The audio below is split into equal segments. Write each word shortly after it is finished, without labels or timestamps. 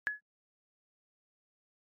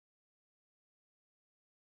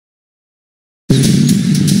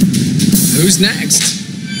Who's next?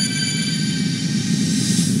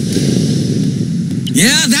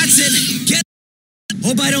 Yeah, that's it. Get.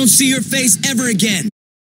 Hope I don't see your face ever again.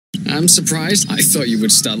 I'm surprised. I thought you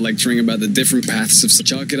would start lecturing about the different paths of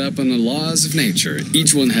chalk it up on the laws of nature.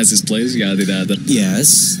 Each one has its place, yada yada.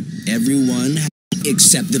 Yes, everyone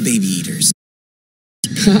except the baby eaters.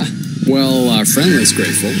 Well, our friend was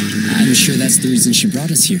grateful. I'm sure that's the reason she brought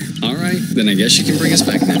us here. All right, then I guess she can bring us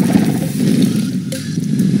back now.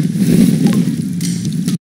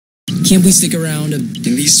 Can't we stick around In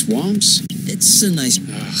these swamps? It's a nice...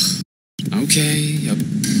 Ugh. Okay.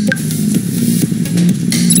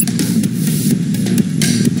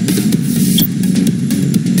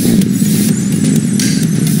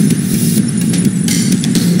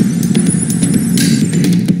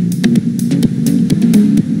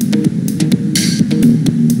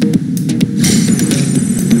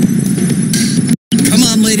 Come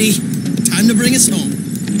on, lady. Time to bring us home.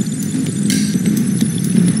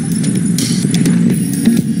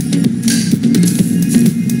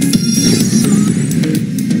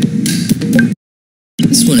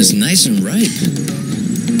 This one is nice and ripe.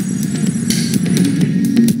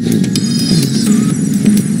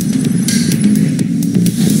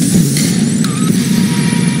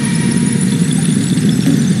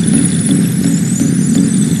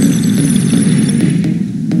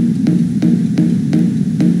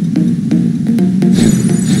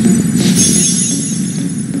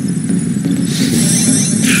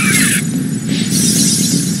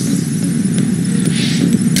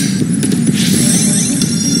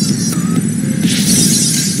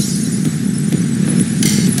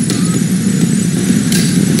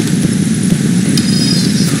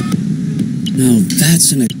 Now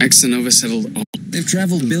that's an... Exanova settled all. They've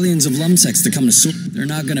traveled billions of lumsects to come to Sol. They're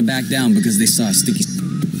not gonna back down because they saw a sticky...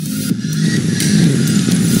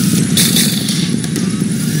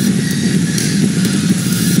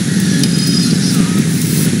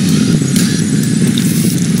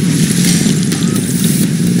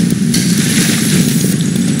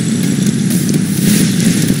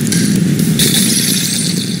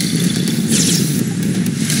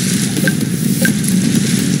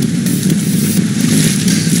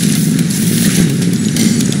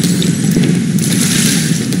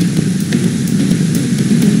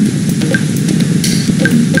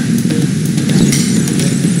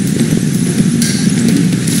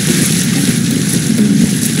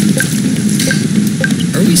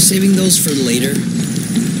 Are we saving those for later?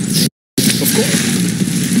 Of course.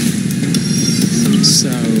 So...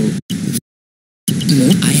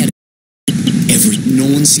 No, I had... No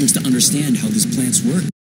one seems to understand how these plants work,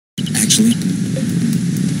 actually.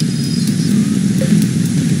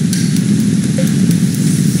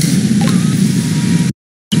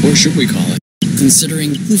 What should we call it?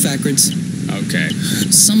 Considering plufacrids, Okay.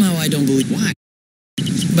 somehow I don't believe why.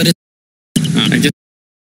 But it... I guess...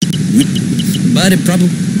 But it probably...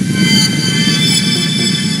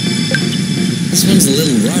 This one's a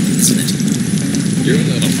little rotten, isn't it? You're a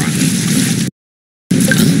little rotten.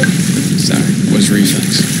 Sorry, was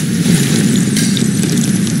reflex.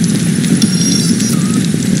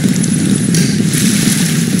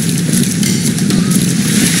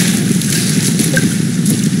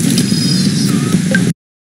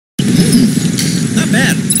 Not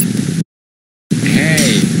bad.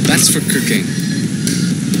 Hey, that's for cooking.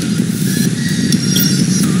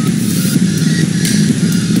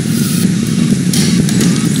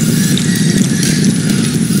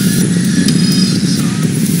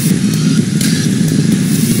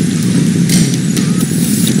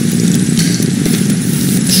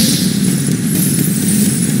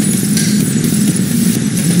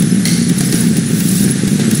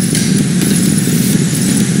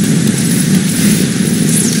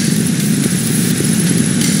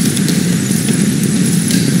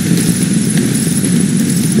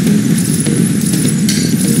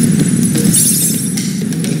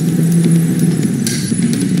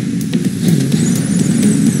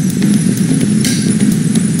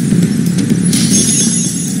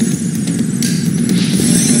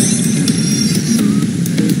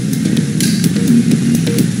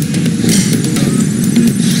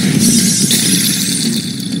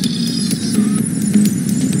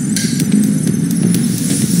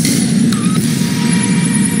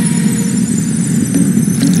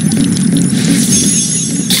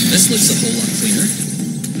 Looks a whole lot cleaner.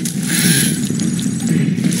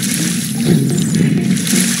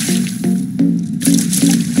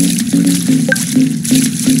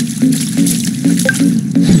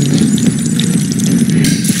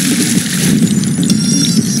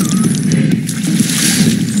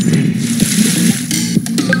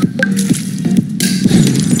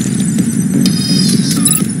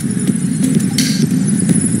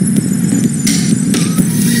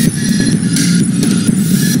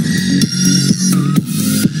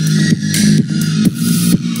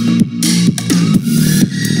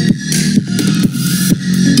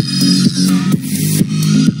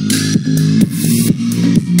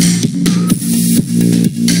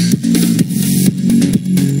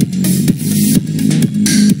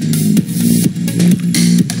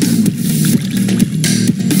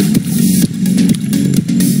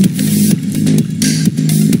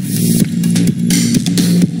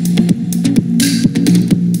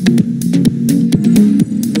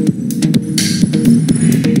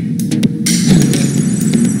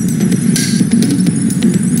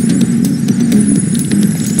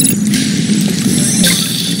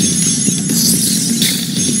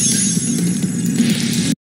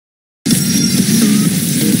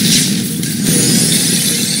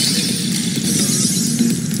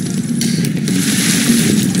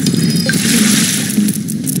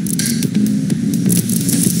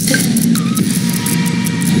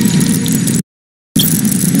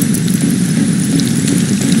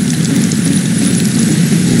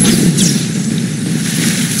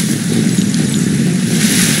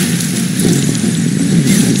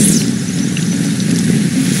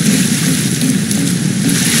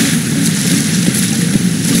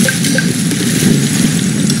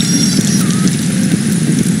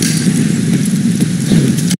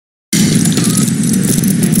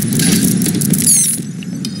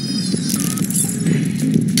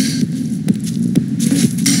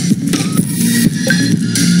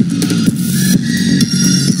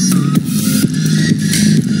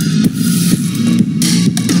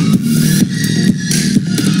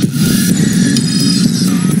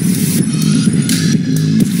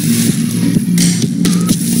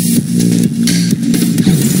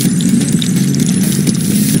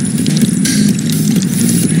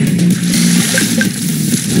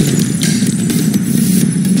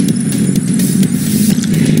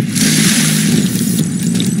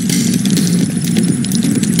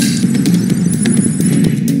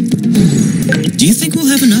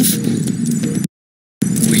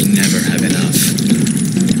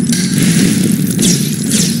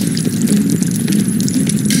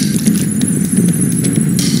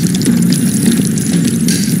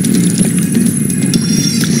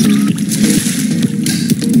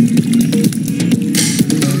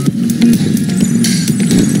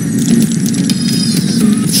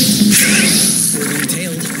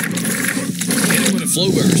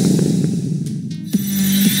 slow burst.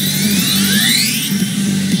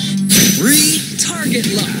 Target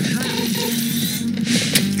lock.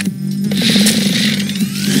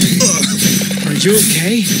 Are you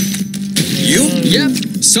okay? You? Yep,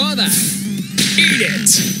 saw that. Eat it.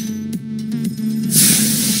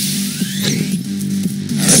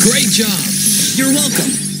 Great job. You're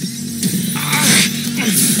welcome.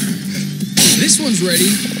 This one's ready.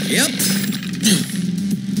 Yep.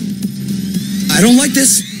 I don't like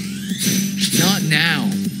this. Not now.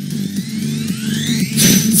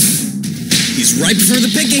 He's ripe for the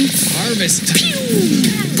picking. Harvest.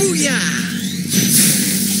 Booyah!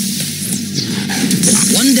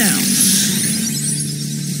 One down.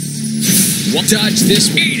 Dodge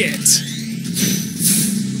this. Eat it.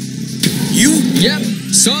 You? Yep,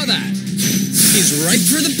 saw that. He's ripe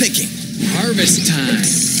for the picking. Harvest time.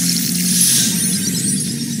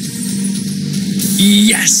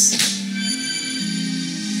 Yes.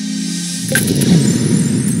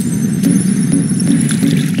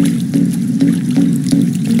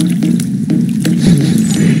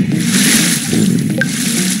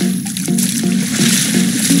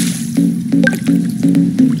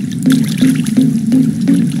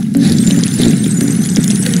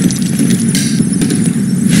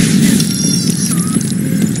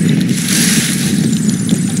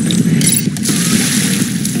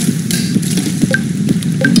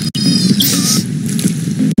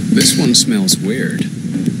 This one smells weird.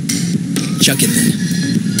 Chuck it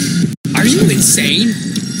then. Are you insane?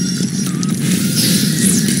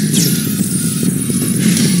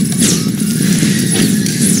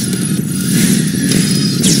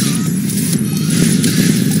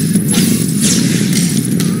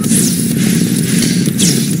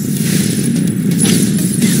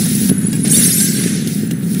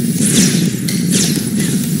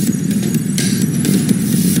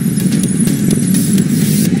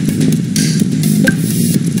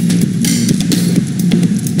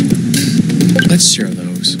 Let's share those.